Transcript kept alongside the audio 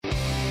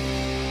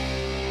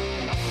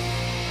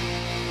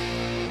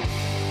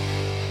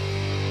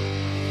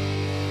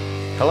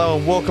Hello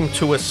and welcome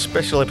to a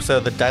special episode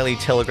of the Daily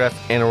Telegraph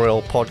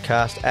NRL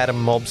podcast.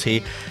 Adam Mobbs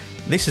here.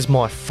 This is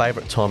my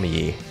favourite time of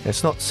year.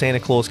 It's not Santa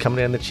Claus coming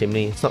down the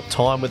chimney. It's not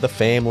time with the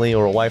family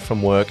or away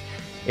from work.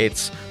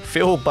 It's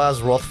Phil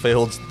Buzz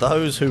Rothfield's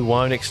Those Who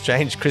Won't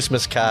Exchange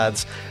Christmas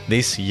Cards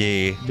this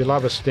year. You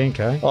love a stink,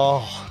 eh?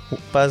 Oh,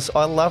 Buzz,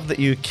 I love that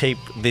you keep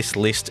this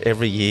list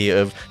every year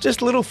of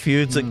just little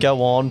feuds that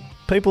go on.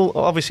 People,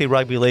 obviously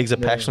rugby league's a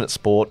passionate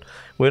sport.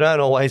 We don't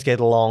always get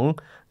along.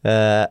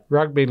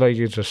 Rugby league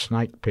is a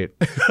snake pit.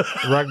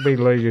 Rugby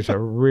league is a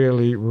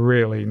really,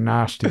 really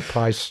nasty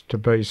place to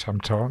be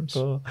sometimes.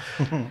 Well,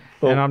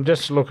 and I'm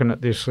just looking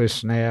at this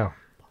list now.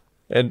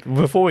 And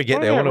before we get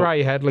What there, about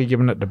Ray Hadley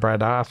giving it to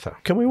Brad Arthur?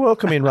 Can we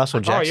welcome in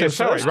Russell Jackson? Oh, yeah,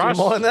 sorry, first? Russ.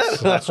 Do you mind that?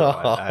 That's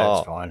right.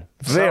 That's fine.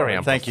 Very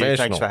Sorry. Thank you. unprofessional.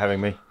 Thanks for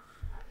having me.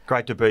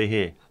 Great to be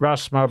here.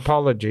 Russ, my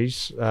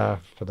apologies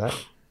for that.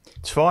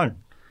 It's fine.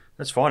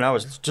 That's fine. I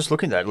was just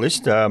looking at that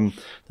list.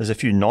 There's a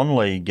few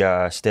non-league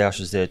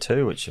stoushes there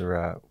too, which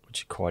are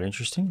quite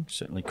interesting.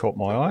 Certainly caught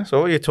my eye.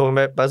 So what you're talking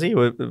about, Buzzy,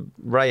 with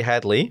Ray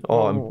Hadley?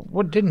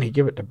 What didn't he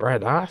give it to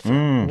Brad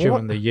Arthur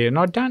during the year? And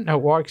I don't know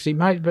why, because he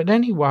made. But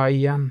anyway,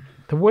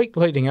 the week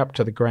leading up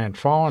to the grand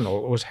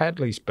final, it was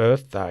Hadley's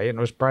birthday, and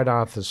it was Brad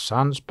Arthur's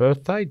son's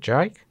birthday,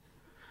 Jake.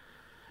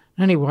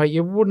 Anyway,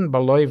 you wouldn't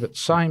believe it.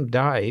 Same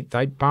day,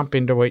 they'd bump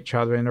into each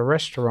other in a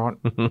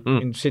restaurant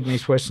in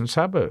Sydney's western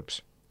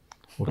suburbs.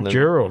 Well,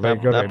 Dural, they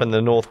got up in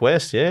the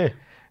northwest, yeah.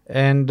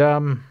 And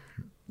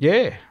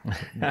yeah,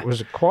 it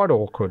was quite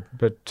awkward.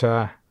 But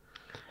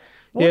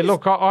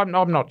look, I'm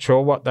not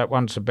sure what that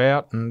one's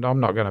about, and I'm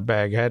not going to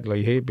bag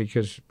Hadley here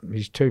because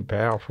he's too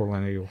powerful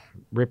and he'll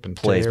rip and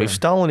tear. Please, we've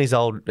stolen his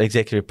old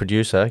executive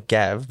producer,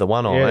 Gav, the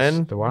one-iron.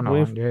 Yes, the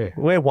one-iron, yeah.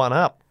 We're one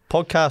up.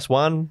 Podcast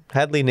 1,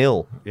 Hadley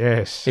nil.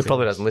 Yes. He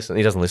probably doesn't listen.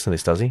 He doesn't listen to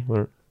this, does he?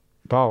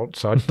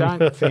 Bolts. I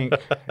don't think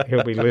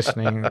he'll be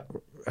listening.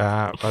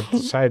 I'd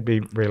say he'd be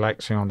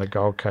relaxing on the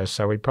Gold Coast,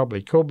 so he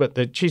probably could. But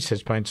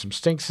there's been some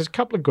stinks. There's a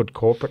couple of good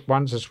corporate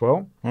ones as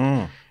well.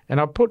 And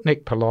I put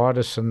Nick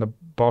Politis and the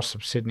boss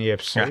of Sydney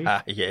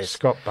FC, Yes.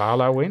 Scott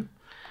Barlow, in.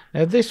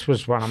 Now, this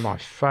was one of my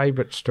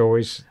favourite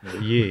stories of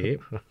the year.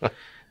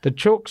 The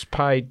Chooks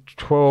paid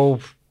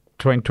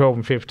between 12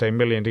 and 15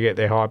 million to get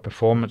their high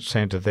performance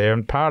centre there,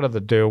 and part of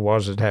the deal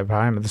was to have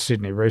home of the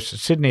Sydney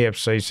Roosters. Sydney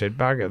FC said,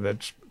 bugger,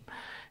 that's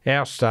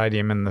our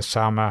stadium in the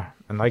summer,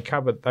 and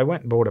they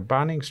went and bought a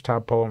Bunnings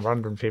tarpaulin for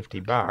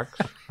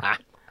 $150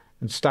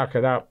 and stuck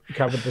it up,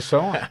 covered the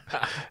sign.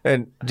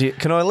 And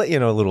can I let you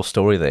know a little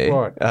story there?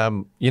 Right.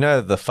 You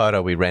know the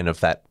photo we ran of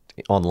that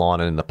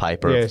online and in the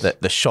paper, Yes. of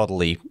the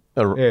shoddily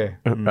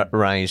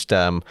arranged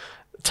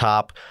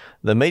tarp?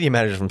 The media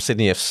manager from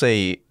Sydney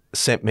FC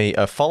sent me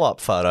a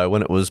follow-up photo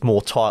when it was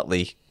more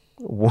tightly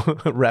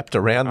wrapped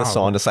around the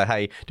sign to say,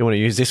 hey, do you want to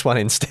use this one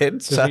instead?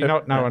 Does he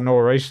not know a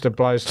nor'easter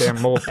blows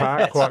down Moore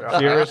Park quite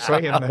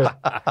furiously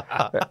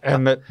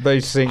and that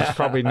these things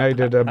probably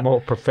needed a more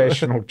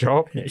professional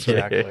job?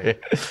 Exactly.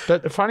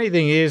 But the funny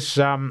thing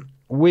is,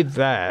 with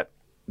that,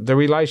 the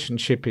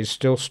relationship is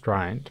still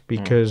strained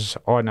because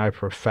I know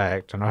for a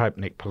fact, and I hope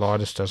Nick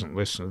Politis doesn't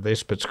listen to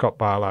this, but Scott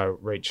Barlow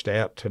reached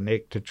out to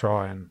Nick to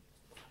try and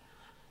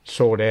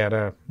sort out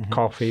a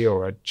coffee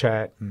or a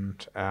chat,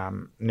 and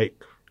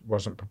Nick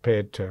wasn't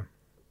prepared to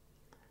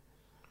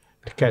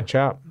catch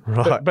up.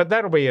 Right. But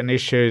that'll be an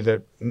issue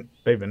that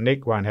even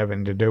Nick won't have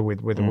anything to do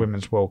with the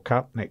Women's World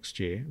Cup next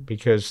year,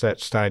 because that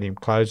stadium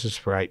closes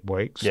for 8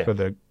 weeks for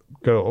the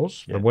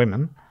girls, the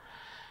women,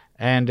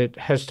 and it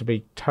has to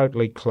be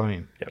totally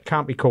clean. It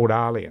can't be called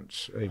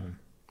Alliance even.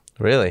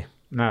 Really?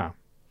 No.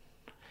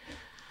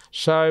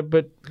 So,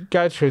 but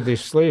go through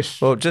this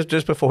list. Well,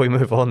 just before we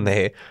move on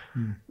there,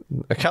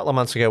 a couple of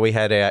months ago we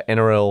had our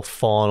NRL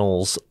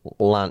finals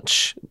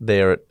lunch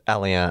there at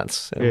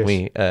Allianz,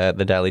 and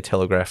the Daily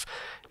Telegraph,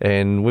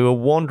 and we were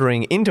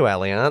wandering into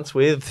Allianz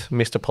with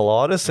Mr.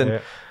 Politis,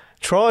 and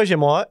try as you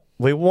might,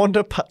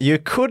 you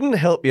couldn't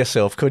help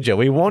yourself, could you?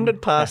 We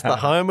wandered past the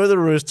home of the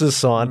Roosters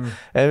sign,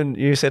 and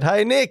you said,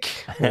 "Hey Nick,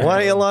 why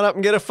don't you line up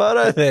and get a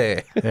photo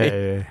there?"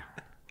 Yeah.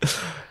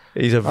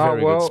 He's a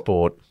very good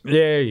sport.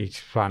 Yeah, he's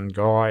a fun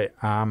guy,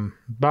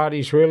 but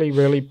he's really,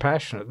 really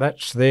passionate.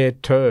 That's their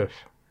turf.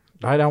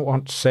 They don't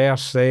want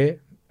South there.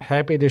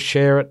 Happy to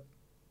share it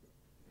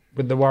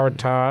with the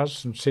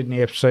Waratahs and Sydney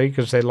FC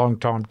because they're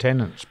long-time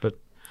tenants, but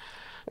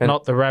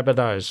not the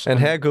Rabbitohs.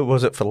 And how good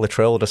was it for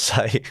Latrell to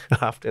say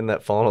after in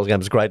that finals game, it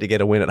was great to get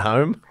a win at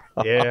home?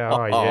 Yeah,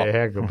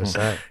 how good was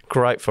that?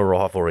 Great for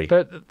rivalry.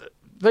 But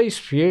these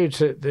feuds,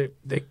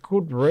 they're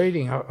good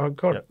reading. I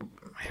got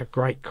our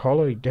great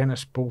colleague,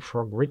 Dennis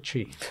Bullfrog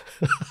Ritchie,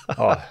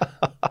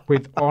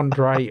 with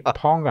Andre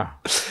Ponga.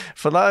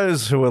 For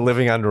those who are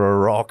living under a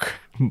rock,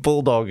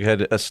 Bulldog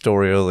had a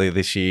story earlier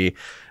this year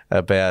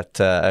about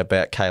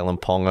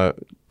Kalen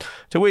Ponga,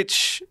 to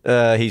which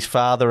his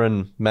father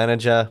and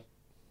manager,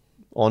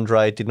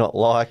 Andre, did not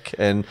like.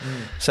 And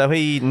so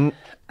he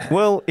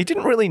Well, he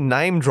didn't really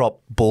name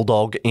drop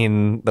Bulldog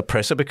in the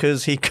presser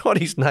because he got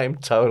his name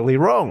totally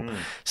wrong.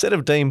 Instead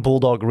of Dean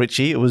Bulldog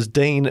Ritchie, it was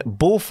Dennis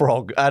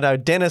Bullfrog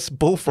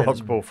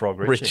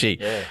Ritchie.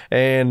 Yeah.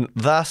 And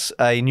thus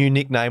a new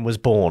nickname was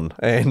born.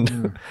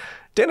 And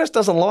Dennis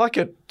doesn't like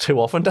it too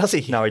often, does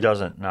he? No, he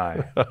doesn't.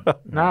 No.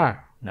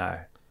 No.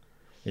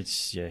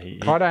 It's,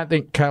 I don't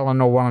think Callan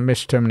will want to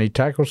miss too many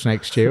tackles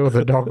next year, or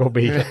the dog will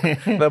be...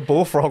 The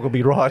Bullfrog will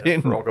be right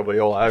in. Rock will be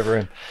all over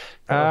him.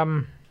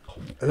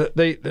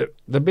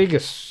 The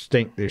biggest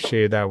stink this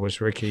year, though,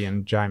 was Ricky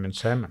and Jamin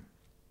Salmon.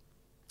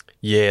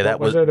 Yeah, that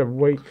was it a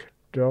weak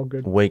dog?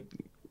 Weak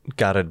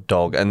gutted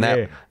dog. And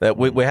that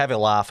we have a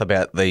laugh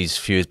about these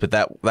feuds, but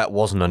that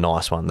wasn't a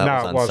nice one.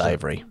 That was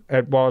unsavoury.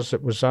 It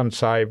was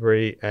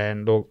unsavoury.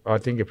 And look, I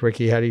think if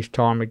Ricky had his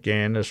time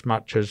again, as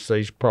much as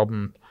these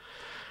problems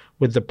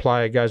with the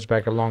player goes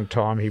back a long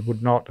time, he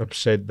would not have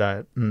said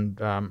that. And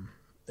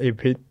if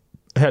he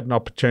had an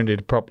opportunity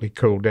to properly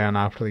cool down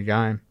after the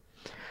game.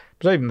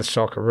 But even the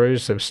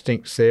Socceroos, there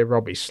stinks there,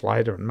 Robbie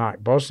Slater and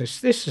Mark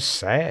Bosnich. This is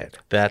sad.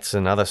 That's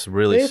another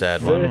really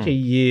sad one.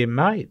 30-year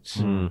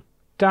mates.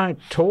 Don't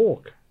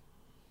talk.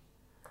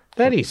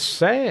 That is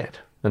sad.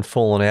 And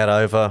falling out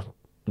over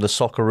the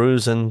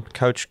Socceroos and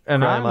Coach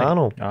Graham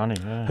Arnold.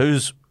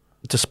 Who's,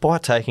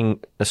 despite taking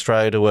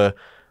Australia to a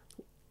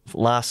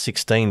last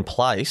 16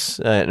 place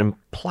and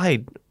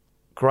played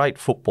great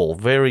football,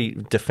 very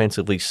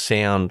defensively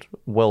sound,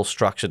 well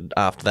structured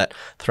after that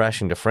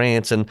thrashing to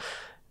France, and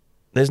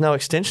there's no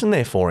extension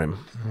there for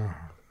him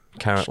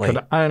currently. It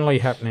could only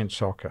happen in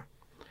soccer.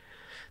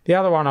 The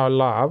other one I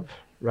love,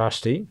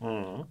 Rusty,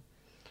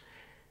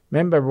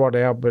 remember what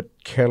Albert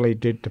Kelly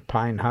did to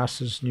Payne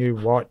Huss's new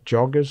white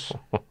joggers?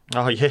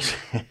 Oh, yes.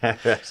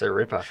 That's a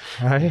ripper.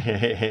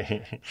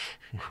 Hey?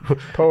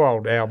 Poor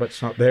old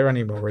Albert's not there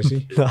anymore, is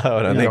he? No,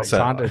 I don't think so.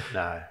 Punted.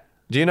 No.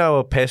 Do you know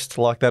a pest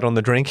like that on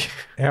the drink?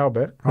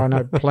 Albert, I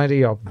know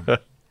plenty of them.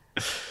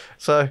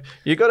 So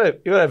you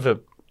got to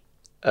have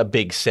a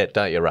big set,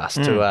 don't you, Russ,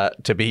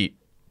 to be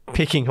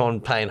picking on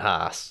Payne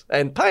Haas.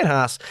 And Payne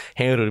Haas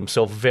handled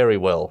himself very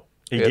well.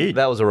 He did.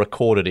 That was a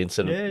recorded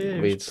incident.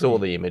 Yeah, we saw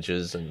the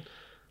images and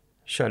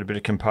showed a bit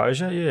of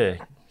composure.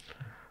 Yeah.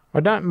 I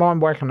don't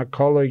mind whacking a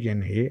colleague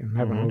in here and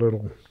having a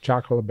little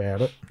chuckle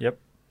about it. Yep.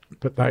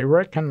 But they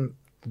reckon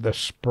the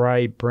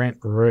spray Brent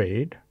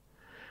Reid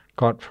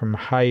got from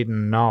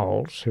Hayden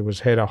Knowles, who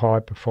was head of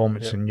high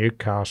performance in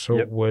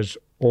Newcastle, was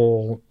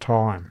all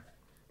time.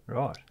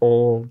 Right.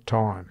 All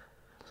time.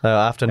 So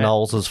after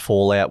Knowles'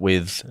 fallout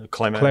with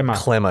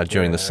Clemmer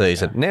during the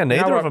season. Now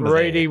neither of them are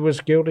Reedy there.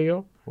 was guilty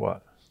of?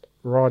 What?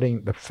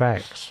 Writing the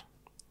facts.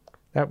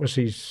 That was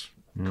his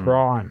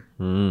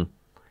crime.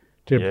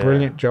 Did a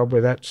brilliant job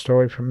with that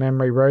story from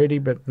memory, Reedy,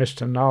 but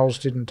Mr. Knowles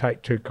didn't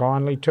take too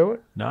kindly to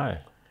it. No.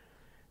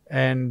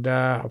 And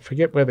I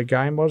forget where the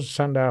game was,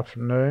 Sunday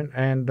afternoon,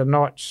 and the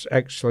Knights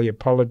actually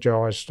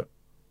apologised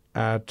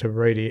to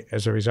Reedy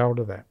as a result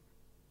of that.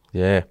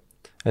 Yeah.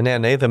 And now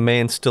neither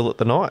man's still at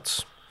the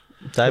Knights.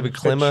 David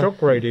Clemmer. It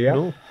shook Reedy up.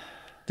 No.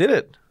 Did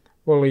it?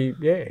 Well,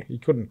 he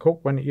couldn't cook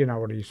when you know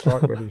what he's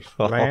like with his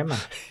lamb.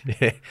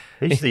 Yeah.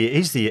 He's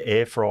the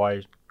air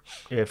fried.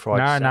 No,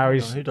 salmon.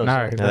 Who does that?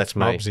 No, that's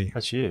me. Mobsy.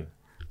 That's you.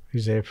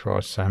 He's air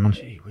fried salmon.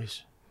 Gee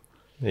whiz.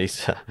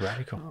 He's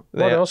Radical.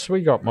 What else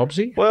we got,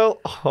 Mobsy? Well,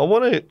 I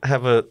want to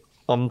have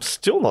I'm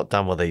still not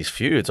done with these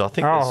feuds. I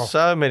think there's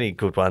so many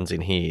good ones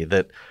in here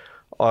that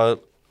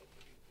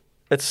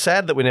it's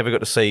sad that we never got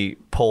to see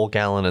Paul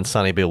Gallen and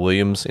Sonny Bill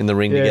Williams in the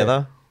ring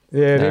together.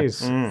 Yeah, it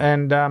is.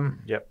 And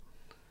Yep.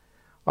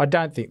 I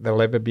don't think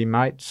they'll ever be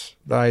mates.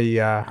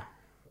 They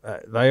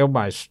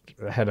almost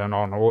had an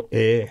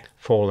on-air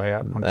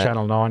fallout on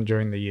Channel 9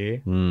 during the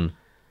year.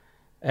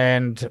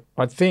 And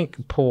I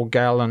think Paul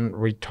Gallen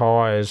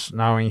retires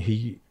knowing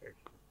he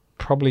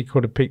probably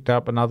could have picked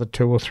up another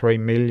 2 or 3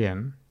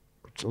 million,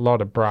 which is a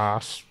lot of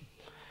brass,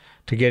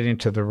 to get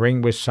into the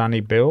ring with Sonny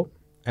Bill.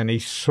 And he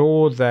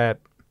saw that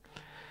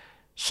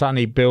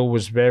Sonny Bill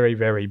was very,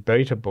 very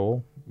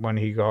beatable when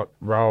he got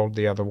rolled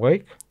the other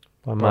week.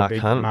 By Mark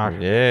Hunt.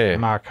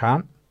 Mark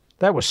Hunt.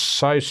 That was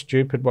so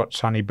stupid what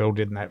Sonny Bill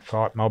did in that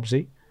fight,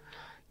 Mobsy.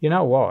 You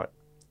know what?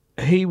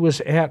 He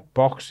was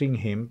outboxing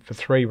him for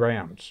 3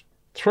 rounds.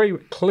 3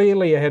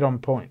 clearly ahead on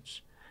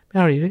points. You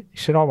know what he did? He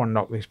said, I want to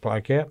knock this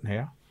bloke out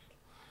now.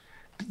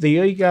 The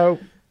ego,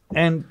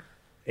 and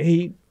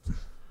the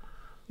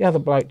other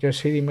bloke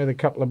just hit him with a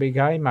couple of big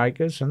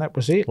haymakers, and that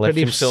was it. Left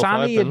but if himself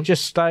Sonny open. had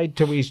just stayed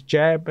to his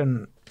jab,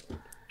 and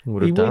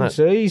Would he have done wins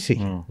it.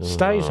 easy,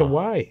 stays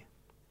away.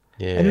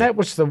 Yeah. And that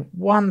was the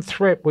one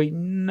threat. We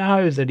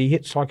know that he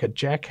hits like a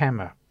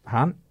jackhammer,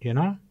 Hunt, you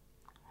know?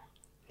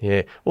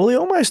 Yeah. Well, he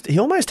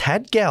almost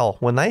had Gal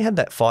when they had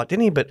that fight,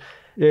 didn't he? But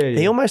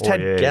he almost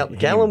had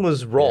Gallen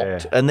was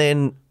rocked, and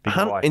then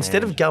Hunt, right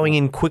instead hand. of going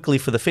in quickly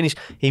for the finish,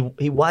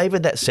 he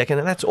wavered that second,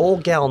 and that's all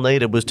Gal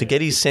needed was to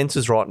get his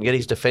senses right and get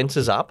his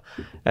defences up,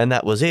 and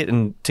that was it.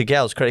 And to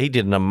Gal's credit, he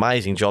did an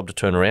amazing job to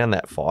turn around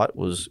that fight. It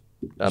was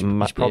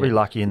He's probably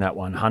lucky in that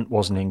one. Hunt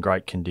wasn't in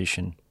great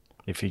condition.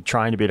 If he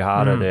trained a bit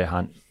harder there,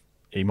 Hunt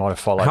he might have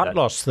followed Hutt that.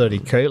 lost 30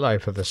 kilo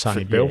for the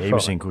Sonny Bill He fight.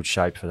 was in good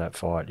shape for that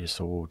fight. You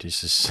saw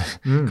this is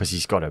because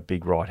he's got a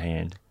big right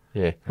hand.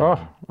 Yeah.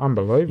 Oh,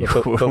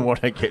 unbelievable. You wouldn't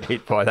want to get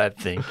hit by that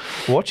thing.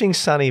 Watching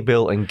Sonny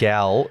Bill and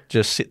Gal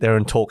just sit there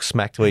and talk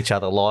smack to each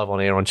other live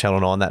on air on Channel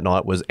 9 that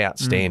night was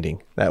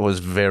outstanding. That was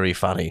very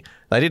funny.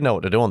 They didn't know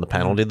what to do on the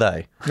panel, did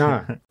they?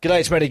 No. G'day,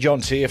 it's Matty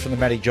Johns here from the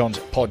Matty Johns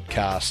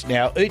podcast.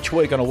 Now, each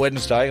week on a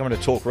Wednesday, I'm going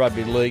to talk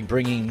rugby league,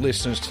 bringing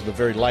listeners to the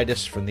very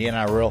latest from the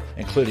NRL,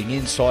 including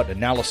insight,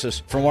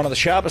 analysis from one of the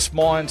sharpest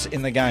minds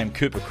in the game,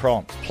 Cooper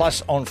Cronk.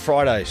 Plus, on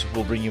Fridays,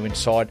 we'll bring you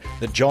inside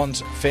the Johns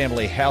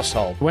family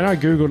household. When I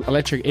googled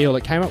electric eel,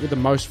 it came up with the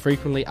most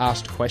frequently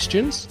asked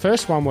questions.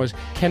 First one was,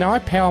 can I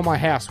power my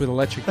house with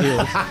electric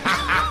eels?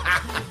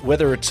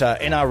 Whether it's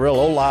NRL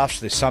or laughs,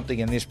 there's something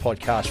in this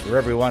podcast for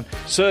everyone.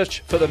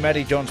 Search for the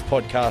Matty Johns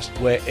podcast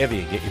wherever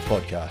you get your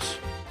podcasts.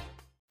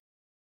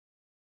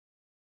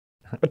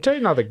 I'll tell you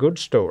another good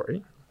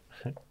story.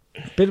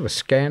 Bit of a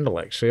scandal,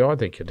 actually, I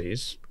think it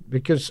is,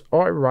 because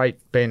I rate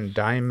Ben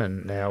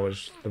Damon now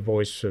as the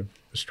voice of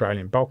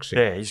Australian boxing.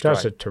 Yeah, he's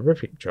does great. a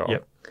terrific job.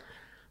 Yep.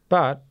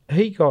 But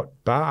he got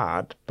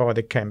barred by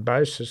the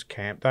Cambosis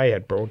camp. They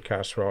had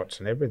broadcast rights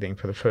and everything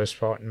for the first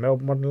fight in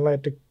Melbourne. Wasn't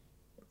allowed to.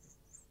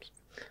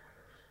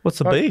 What's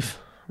the beef?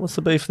 What's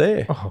the beef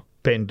there? Oh,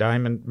 Ben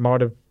Damon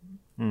might have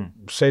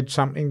said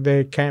something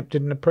their camp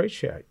didn't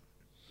appreciate.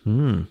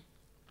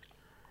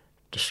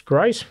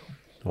 Disgraceful.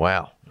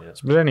 Wow.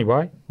 But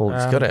anyway, Well,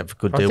 he's got to have a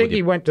good I deal think with he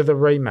you. went to the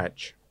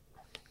rematch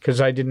because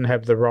they didn't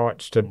have the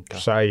rights to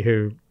say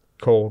who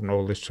called and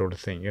all this sort of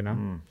thing, you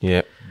know.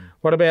 Yeah.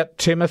 What about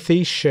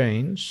Timothy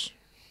Sheens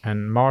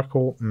and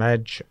Michael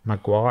Madge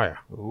Maguire?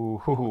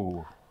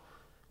 Ooh.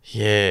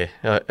 Yeah.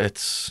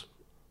 It's...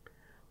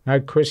 No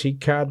Chrissy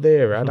card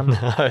there, Adam.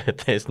 No,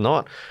 there's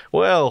not.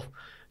 Well,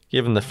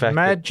 given the fact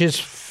that... Madge is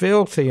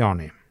filthy on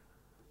him.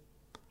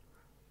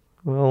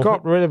 Well,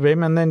 Got rid of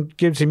him and then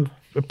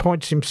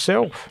appoints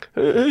himself.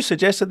 who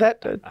suggested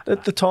that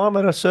at the time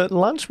at a certain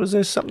lunch? Was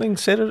there something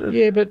said at it?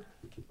 Yeah, but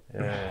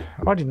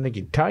I didn't think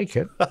he'd take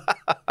it.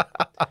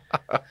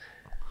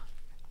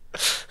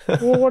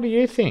 Well, what do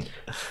you think?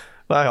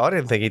 Well, I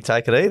didn't think he'd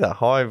take it either.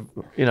 For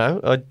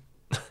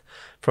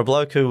a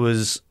bloke who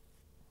was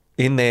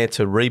in there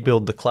to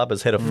rebuild the club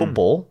as head of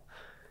football,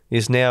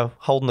 is now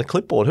holding the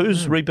clipboard.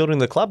 Who's rebuilding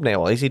the club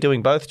now? Is he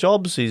doing both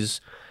jobs?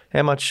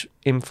 How much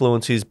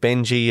influence is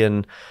Benji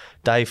and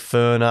Dave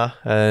Furner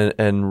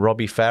and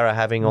Robbie Farah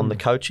having on the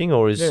coaching,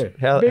 or is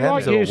how Be does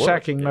like it all you work?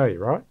 sacking me,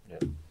 right?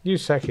 You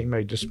sacking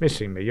me,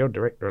 dismissing me. You're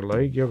director of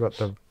league.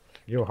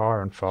 You're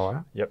hire and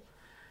fire. Yep.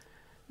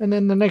 And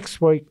then the next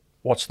week,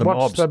 What's the what's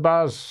mobs? the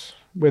buzz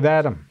with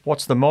Adam?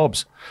 What's the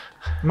mobs?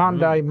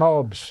 Monday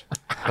mobs.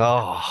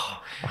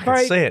 Oh, I can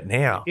Hey. see it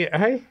now. Yeah,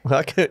 hey,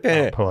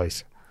 Yeah.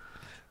 please,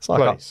 It's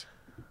like please.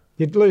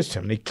 You'd lose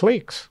too many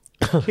clicks.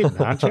 Kidding,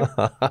 aren't you?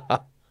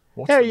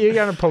 How are you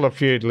going to pull a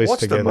feud list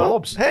What's together? the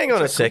mobs? Hang on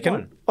a That's good second.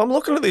 one. I'm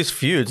looking at these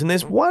feuds, and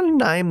there's one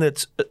name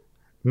that's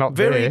Not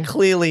very there.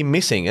 clearly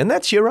missing, and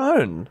that's your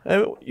own.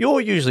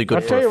 You're usually good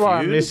I'll for tell a you feud. why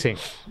I'm missing.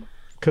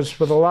 Because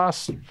for the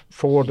last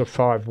 4 to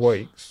 5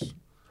 weeks,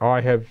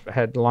 I have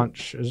had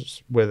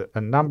lunches with a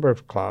number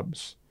of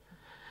clubs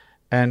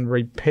and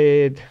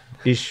repaired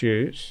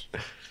issues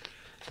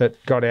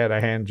that got out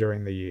of hand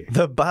during the year.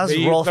 The Buzz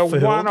The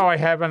Rothfield. one I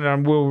haven't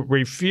and will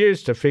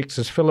refuse to fix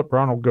is Philip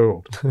Ronald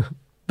Gould.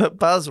 The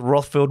Buzz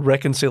Rothfield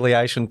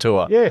Reconciliation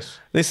Tour. Yes.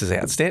 This is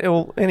outstanding.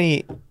 Well,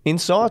 any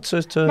insights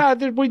as to...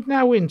 No, with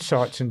no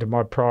insights into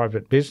my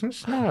private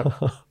business. No.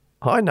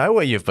 I know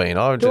where you've been.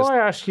 Do I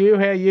ask you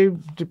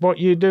what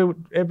you do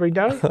every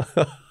day?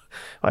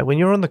 Hey, when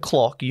you're on the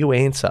clock, you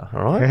answer,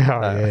 all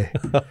right?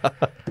 Oh, yeah.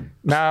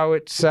 No,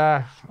 it's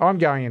I'm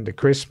going into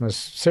Christmas,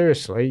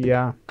 seriously,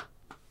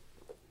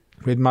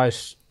 with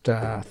most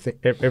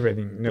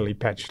everything nearly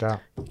patched up.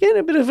 Getting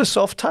a bit of a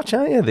soft touch,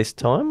 aren't you, this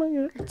time?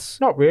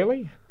 Not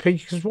really,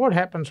 because what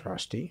happens,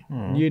 Rusty,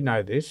 you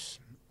know this,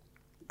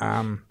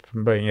 from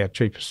being our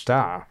chief of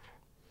staff,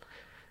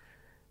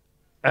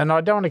 and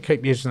I don't want to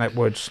keep using that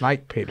word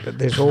snake pit, but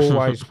there's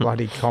always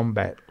bloody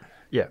combat.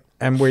 Yeah.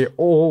 And we're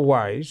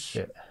always,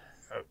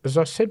 as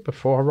I said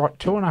before, I write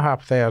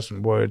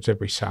 2,500 words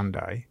every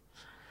Sunday,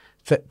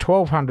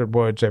 1,200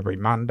 words every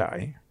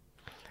Monday,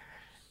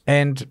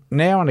 and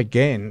now and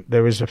again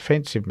there is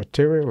offensive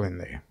material in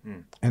there.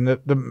 And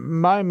the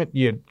moment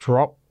you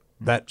drop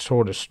that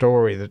sort of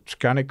story that's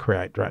going to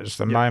create drought is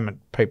the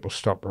moment people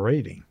stop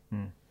reading.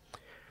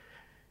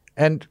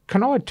 And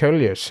can I tell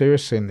you,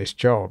 seriously, in this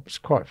job, it's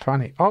quite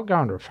funny. I'll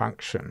go into a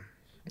function.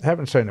 I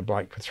haven't seen a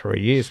bloke for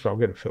 3 years, but I'll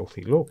get a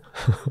filthy look.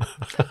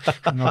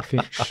 And I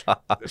think,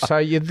 so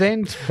you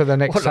then, for the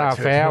next half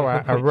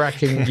hour, are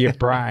racking your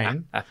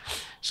brain.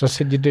 So I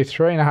said, you do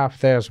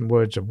 3,500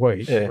 words a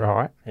week,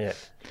 right? Yeah.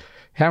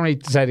 How many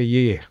is that a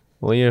year?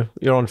 Well, you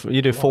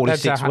do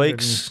 46 100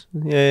 weeks.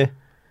 Yeah.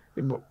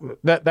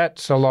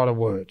 That's a lot of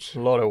words. A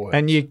lot of words.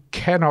 And you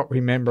cannot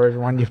remember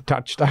everyone you've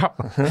touched up.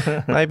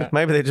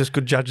 Maybe they're just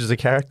good judges of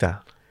character.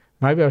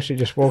 Maybe I should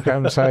just walk over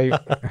and say,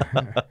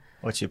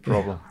 What's your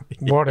problem?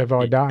 what have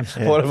I done?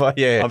 What have I?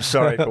 Yeah, I'm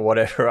sorry for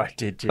whatever I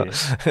did.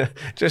 Yes.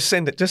 just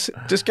send it. Just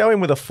go in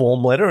with a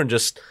form letter and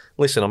just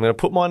listen. I'm going to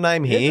put my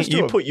name here. just do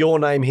You a put your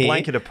name here.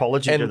 Blanket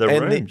apology to the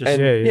room.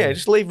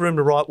 Just leave room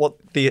to write what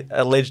the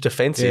alleged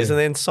offence is, and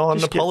then sign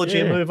an apology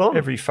and move on.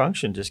 Every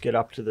function, just get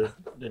up to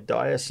the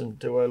dais and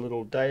do a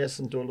little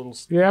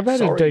Yeah, I've had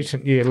sorry. a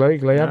decent year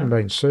legally. I haven't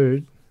been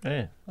sued.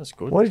 Yeah, that's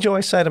good. What did you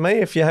always say to me?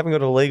 If you haven't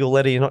got a legal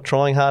letter, you're not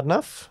trying hard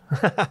enough.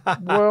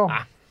 Well,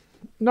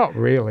 not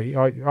really.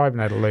 I haven't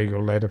had a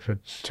legal letter for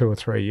 2 or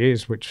 3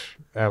 years, which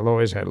our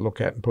lawyers had to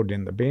look at and put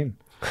in the bin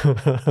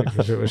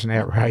because it was an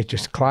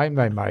outrageous claim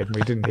they made, and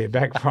we didn't hear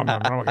back from them.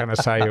 I'm not going to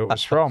say who it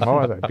was from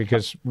either,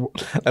 because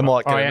They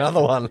might get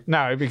another one.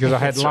 No, because I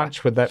had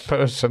lunch with that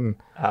person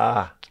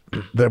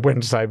the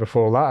Wednesday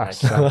before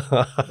last. So,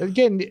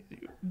 again,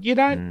 you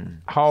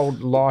don't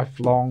hold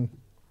lifelong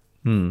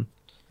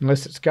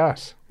unless it's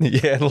Gus.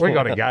 Yeah, We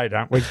got to go,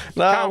 don't we?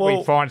 Can't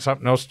we find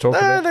something else to talk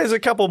about? There's a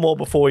couple more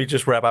before you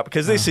just wrap up,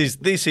 because this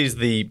is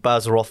the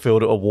Buzz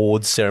Rothfield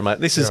Awards ceremony.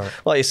 This is,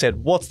 like you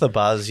said, what's the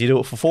buzz? You do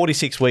it for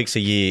 46 weeks a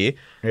year.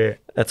 Yeah.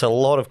 It's a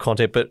lot of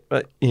content, but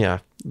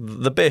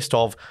the best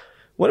of.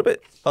 What about?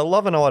 I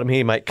love an item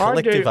here, mate.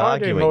 Collective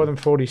arguing. I do more than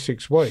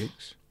 46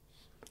 weeks.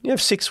 You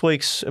have 6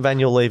 weeks of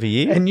annual leave a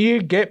year. And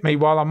you get me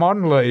while I'm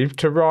on leave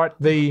to write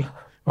the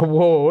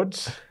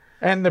awards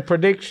and the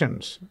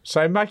predictions.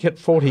 So make it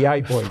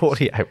 48 weeks.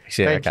 48 weeks.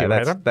 Yeah, Thank okay, you,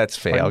 Adam. that's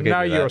fair. I'll give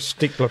know you that. you're a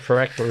stickler for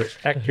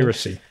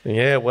accuracy.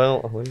 Yeah,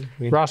 well,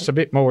 Russ, a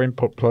bit more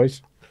input,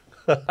 please.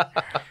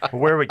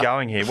 Where are we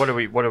going here? What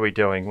are we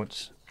doing?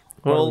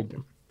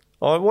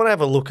 I want to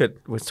have a look at.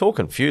 We're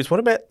talking feuds. What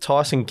about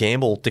Tyson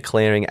Gamble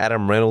declaring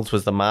Adam Reynolds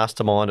was the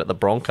mastermind at the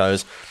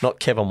Broncos, not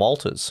Kevin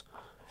Walters?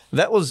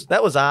 That was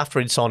after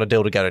he'd signed a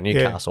deal to go to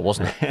Newcastle,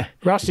 wasn't it?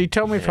 Rusty,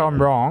 tell me if I'm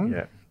wrong,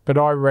 but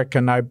I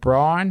reckon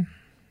O'Brien,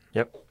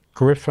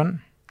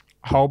 Griffin,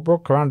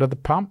 Holbrook are under the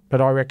pump, but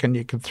I reckon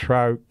you could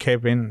throw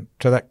Kevin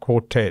to that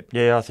quartet.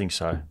 Yeah, I think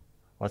so.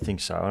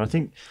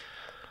 And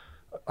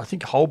I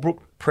think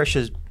Holbrook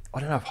pressures. I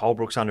don't know if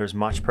Holbrook's under as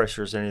much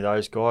pressure as any of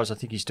those guys. I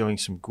think he's doing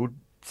some good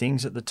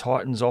things at the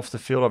Titans off the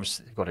field.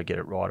 Obviously, you've got to get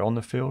it right on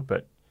the field,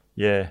 but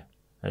yeah,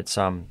 it's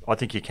I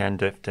think you can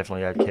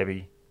definitely add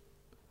Kevy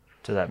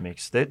to that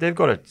mix. They've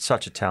got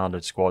such a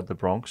talented squad, the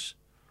Bronx.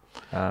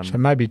 So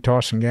maybe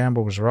Tyson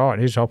Gamble was right.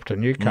 He's off to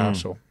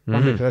Newcastle. I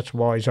wonder if that's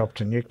why he's off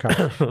to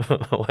Newcastle.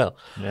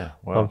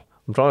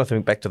 I'm trying to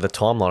think back to the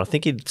timeline. I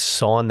think he'd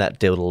signed that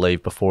deal to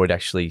leave before he'd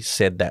actually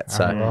said that.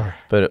 So,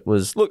 but it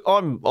was look.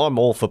 I'm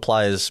all for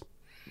players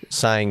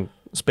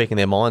speaking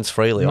their minds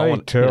freely.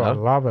 Me too. I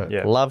love it.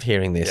 Yeah. Love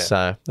hearing this.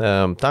 So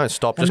don't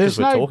stop just because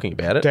we're talking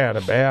about it. Doubt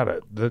about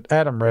it. That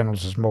Adam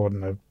Reynolds is more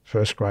than a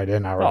first grade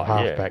NRL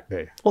halfback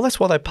there. Well, that's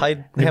why they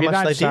paid If how you much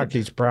don't they suck did.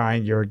 his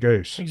brain, you're a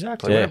goose.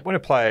 Exactly. Yeah. When a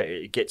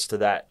player gets to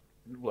that,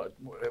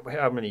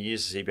 how many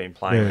years has he been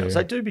playing? Yeah, now? So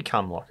they do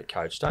become like a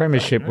coach, don't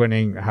Premiership they?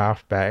 winning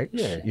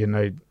halfbacks, you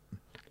need,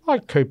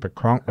 like Cooper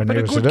Cronk when But he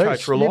a was good at coach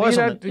East. relies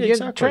on it. Yeah,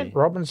 exactly. Trent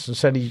Robinson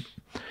said he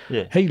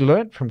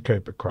learnt from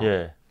Cooper Cronk.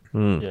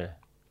 Yeah.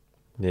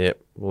 Yeah.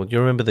 Well, do you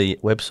remember the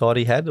website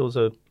he had? It was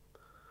a.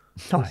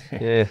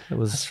 It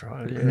was. That's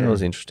right. Yeah. It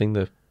was interesting.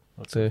 The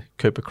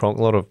Cooper Cronk,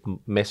 a lot of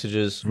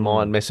messages,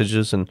 mind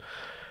messages, and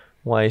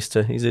ways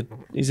to. He's a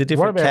different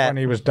What about cat when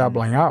he was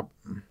doubling up?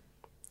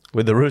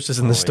 with the Roosters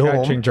in the storm.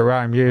 Coaching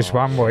Jerome Hughes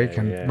one week,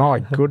 and my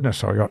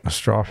goodness, I got in a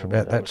strife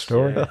about that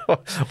story.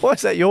 Why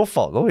is that your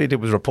fault? All you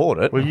did was report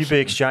it. Will you be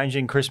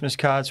exchanging Christmas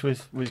cards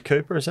with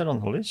Cooper? Is that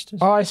on the list?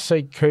 I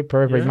see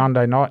Cooper every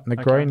Monday night in the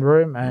green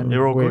room, and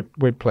They're all good?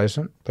 we're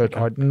pleasant, but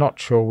I'm not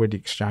sure we'd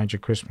exchange a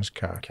Christmas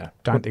card. Okay.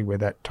 Don't think we're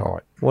that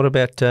tight. What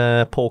about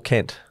Paul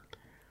Kent?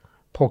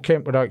 Paul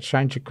Kent, would I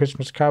exchange a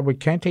Christmas card with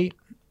Kenty?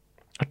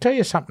 I'll tell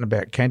you something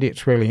about Kenty.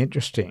 It's really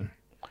interesting.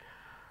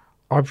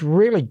 I've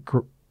really...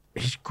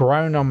 he's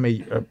grown on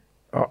me.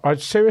 I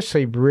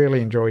seriously really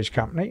enjoy his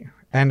company,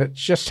 and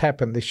it's just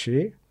happened this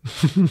year.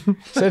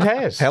 So it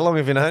has. How long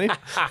have you known him?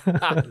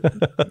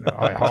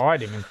 I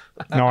hired him in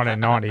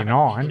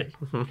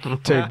 1999.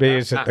 2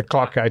 beers at the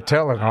Clock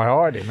Hotel, and I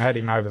hired him, had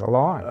him over the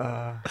line.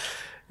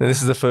 And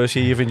this is the first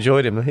year you've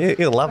enjoyed him.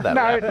 He'll love that.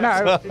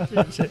 No.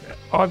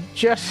 I've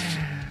just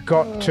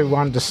got to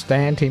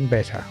understand him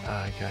better.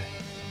 Okay.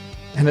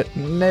 And it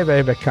never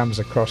ever comes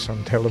across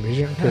on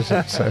television because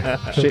it's a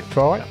shit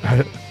fight.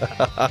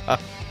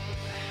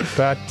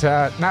 But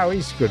no,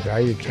 he's good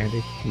value,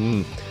 Kenty.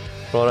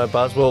 Righto,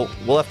 Buzz. Well,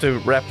 we'll have to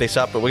wrap this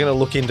up, but we're going to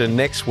look into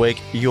next week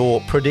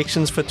your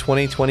predictions for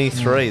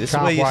 2023. This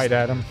Can't is where wait,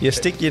 Adam. you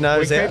stick your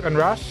nose We out. keeping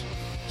Russ?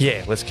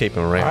 Yeah, let's keep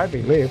him I around. hope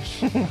he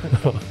lives.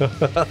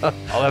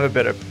 I'll have a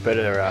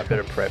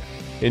better prep.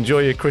 Enjoy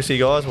your Chrissy,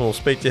 guys, and we'll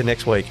speak to you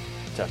next week.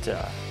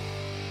 Ta-ta.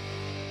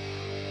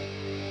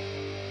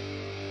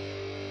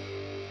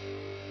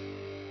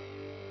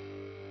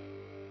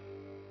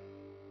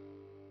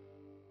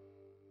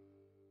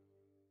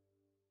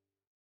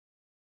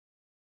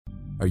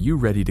 Are you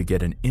ready to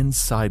get an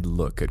inside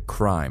look at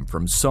crime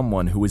from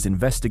someone who has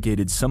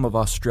investigated some of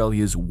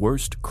Australia's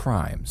worst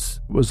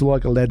crimes? It was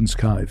like Aladdin's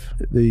Cave.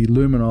 The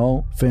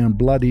luminol found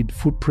bloodied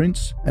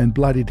footprints and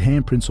bloodied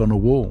handprints on a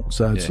wall,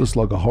 so it's just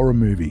like a horror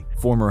movie.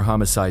 Former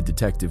homicide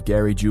detective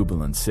Gary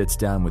Jubilant sits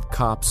down with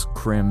cops,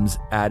 crims,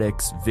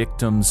 addicts,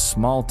 victims,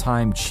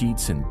 small-time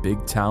cheats, and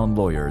big-town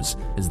lawyers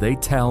as they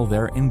tell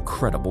their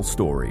incredible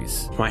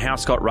stories. My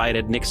house got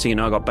raided. Next thing you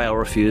know, I got bail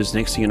refused.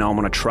 Next thing you know, I'm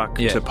on a truck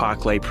to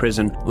Parklea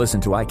Prison. Listen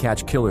to I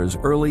Catch Killers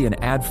early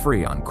and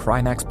ad-free on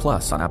Crimex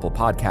Plus on Apple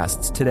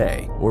Podcasts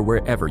today or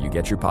wherever you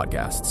get your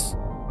podcasts.